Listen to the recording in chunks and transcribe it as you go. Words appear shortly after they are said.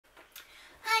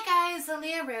guys,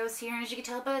 Aaliyah Rose here, and as you can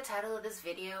tell by the title of this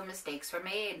video, mistakes were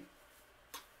made.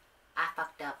 I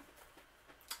fucked up.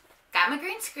 Got my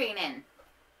green screen in.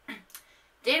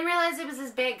 Didn't realize it was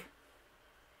this big.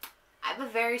 I have a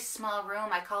very small room.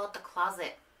 I call it the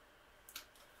closet.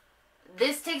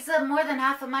 This takes up more than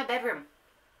half of my bedroom.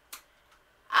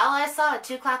 All I saw at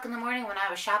 2 o'clock in the morning when I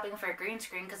was shopping for a green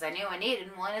screen because I knew I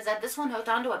needed one is that this one hooked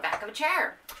onto a back of a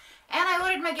chair. And I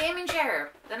ordered my gaming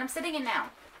chair that I'm sitting in now.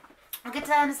 I'll get to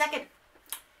that in a second.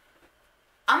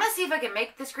 I'm going to see if I can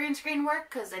make this green screen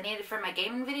work because I need it for my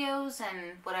gaming videos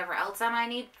and whatever else I might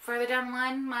need further down the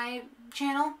line my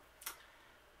channel.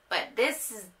 But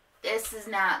this is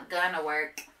not going to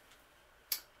work.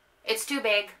 It's too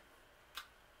big.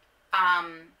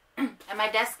 And my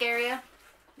desk area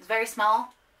is very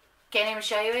small. Can't even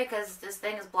show you it because this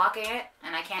thing is blocking it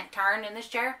and I can't turn in this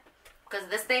chair because of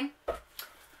this thing.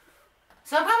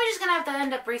 So I'm probably just going to have to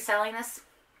end up reselling this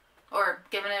or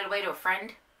giving it away to a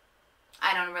friend.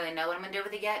 I don't really know what I'm going to do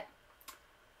with it yet.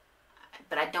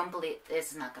 But I don't believe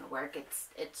this is not going to work.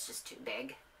 It's just too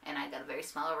big and I got a very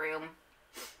small room.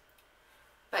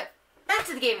 But back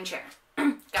to the gaming chair.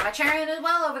 Got my chair in as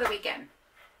well over the weekend.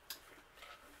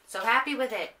 So happy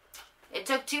with it. It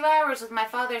took 2 hours with my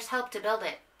father's help to build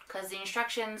it because the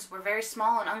instructions were very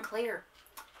small and unclear.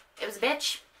 It was a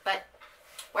bitch, but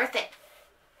worth it.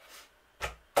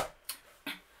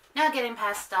 Now getting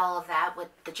past all of that with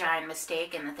the giant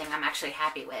mistake and the thing I'm actually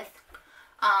happy with.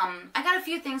 I got a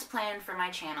few things planned for my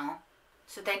channel.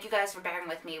 So thank you guys for bearing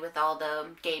with me with all the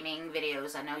gaming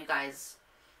videos. I know you guys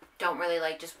don't really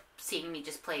like just seeing me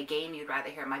just play a game. You'd rather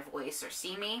hear my voice or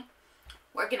see me.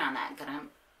 Working on that.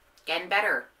 Getting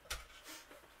better.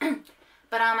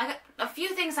 But I got a few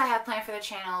things I have planned for the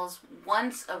channels.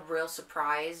 One's a real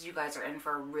surprise. You guys are in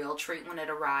for a real treat when it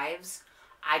arrives.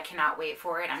 I cannot wait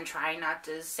for it. I'm trying not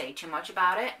to say too much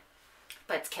about it.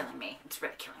 But it's killing me. It's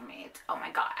really killing me. Oh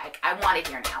my god. I want it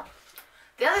here now.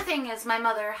 The other thing is my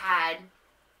mother had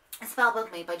a spell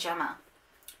book made by Gemma.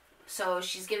 So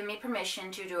she's given me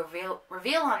permission to do a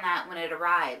reveal on that when it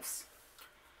arrives.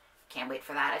 Can't wait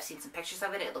for that. I've seen some pictures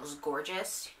of it. It looks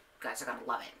gorgeous. You guys are going to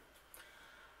love it.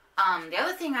 The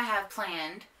other thing I have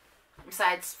planned,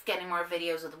 besides getting more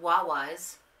videos with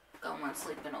Wawas, got one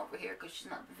sleeping over here because she's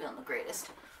not feeling the greatest,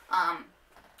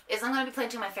 is I'm going to be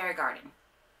planting my fairy garden.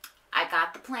 I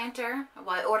got the planter. Well,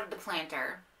 I ordered the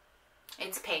planter.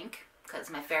 It's pink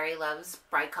because my fairy loves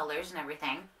bright colors and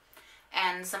everything.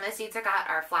 And some of the seeds I got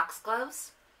are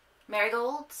foxgloves,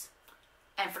 marigolds,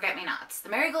 and forget-me-nots. The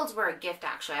marigolds were a gift,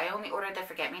 actually. I only ordered the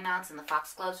forget-me-nots and the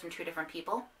foxgloves from 2 different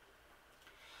people.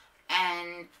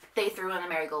 And they threw in the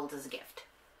marigolds as a gift.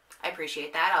 I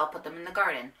appreciate that. I'll put them in the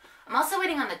garden. I'm also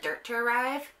waiting on the dirt to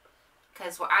arrive.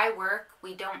 Because where I work,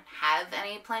 we don't have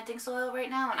any planting soil right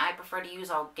now. And I prefer to use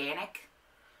organic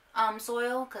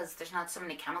soil. Because there's not so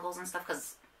many chemicals and stuff.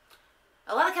 Because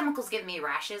a lot of chemicals give me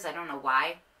rashes. I don't know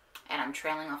why. And I'm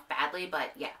trailing off badly.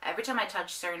 But yeah, every time I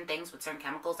touch certain things with certain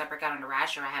chemicals, I break out into a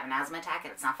rash or I have an asthma attack.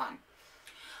 And it's not fun.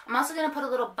 I'm also going to put a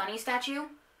little bunny statue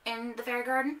in the fairy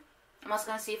garden. I'm also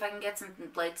going to see if I can get some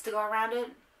lights to go around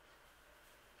it.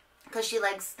 Because she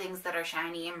likes things that are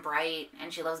shiny and bright.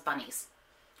 And she loves bunnies.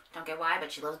 Don't get why,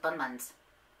 but she loves bun-buns.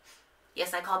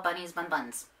 Yes, I call bunnies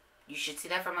bun-buns. You should see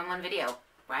that from my one video.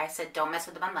 Where I said, don't mess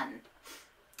with the bun-bun.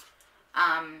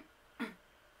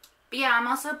 But yeah, I'm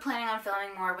also planning on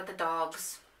filming more with the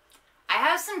dogs. I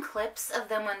have some clips of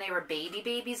them when they were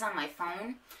babies on my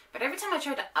phone. But every time I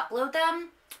try to upload them,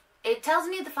 it tells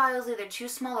me the file's either too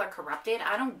small or corrupted.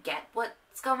 I don't get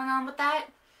what's going on with that.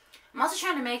 I'm also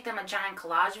trying to make them a giant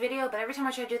collage video, but every time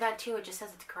I try to do that too, it just says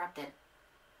it's corrupted.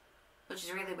 Which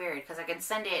is really weird, because I can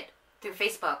send it through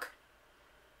Facebook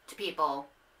to people,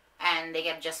 and they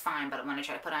get it just fine, but when I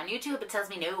try to put it on YouTube, it tells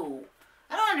me no.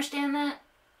 I don't understand that.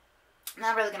 I'm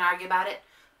not really going to argue about it,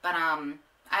 but I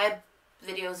have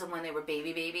videos of when they were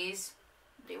babies.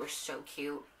 They were so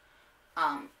cute.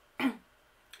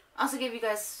 Also give you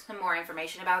guys some more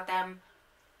information about them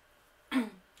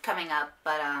coming up,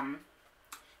 but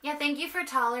yeah, thank you for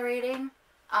tolerating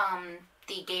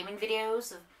the gaming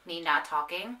videos of me not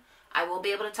talking. I will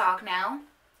be able to talk now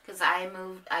because I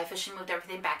officially moved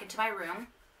everything back into my room.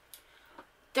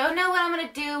 Don't know what I'm going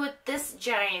to do with this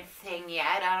giant thing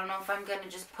yet. I don't know if I'm going to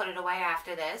just put it away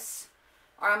after this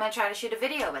or I'm going to try to shoot a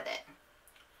video with it.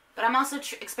 But I'm also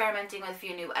experimenting with a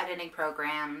few new editing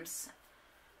programs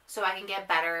so I can get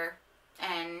better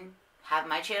and have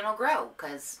my channel grow,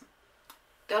 because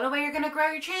the only way you're going to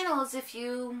grow your channel is if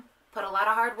you put a lot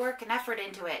of hard work and effort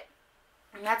into it.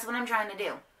 And that's what I'm trying to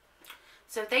do.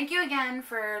 So thank you again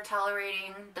for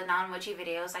tolerating the non-witchy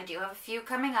videos. I do have a few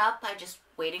coming up. I'm just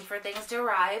waiting for things to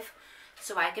arrive.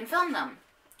 so I can film them.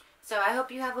 So I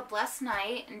hope you have a blessed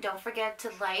night, and don't forget to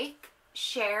like,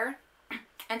 share,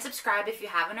 and subscribe if you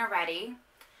haven't already.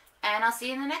 And I'll see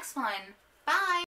you in the next one. Bye!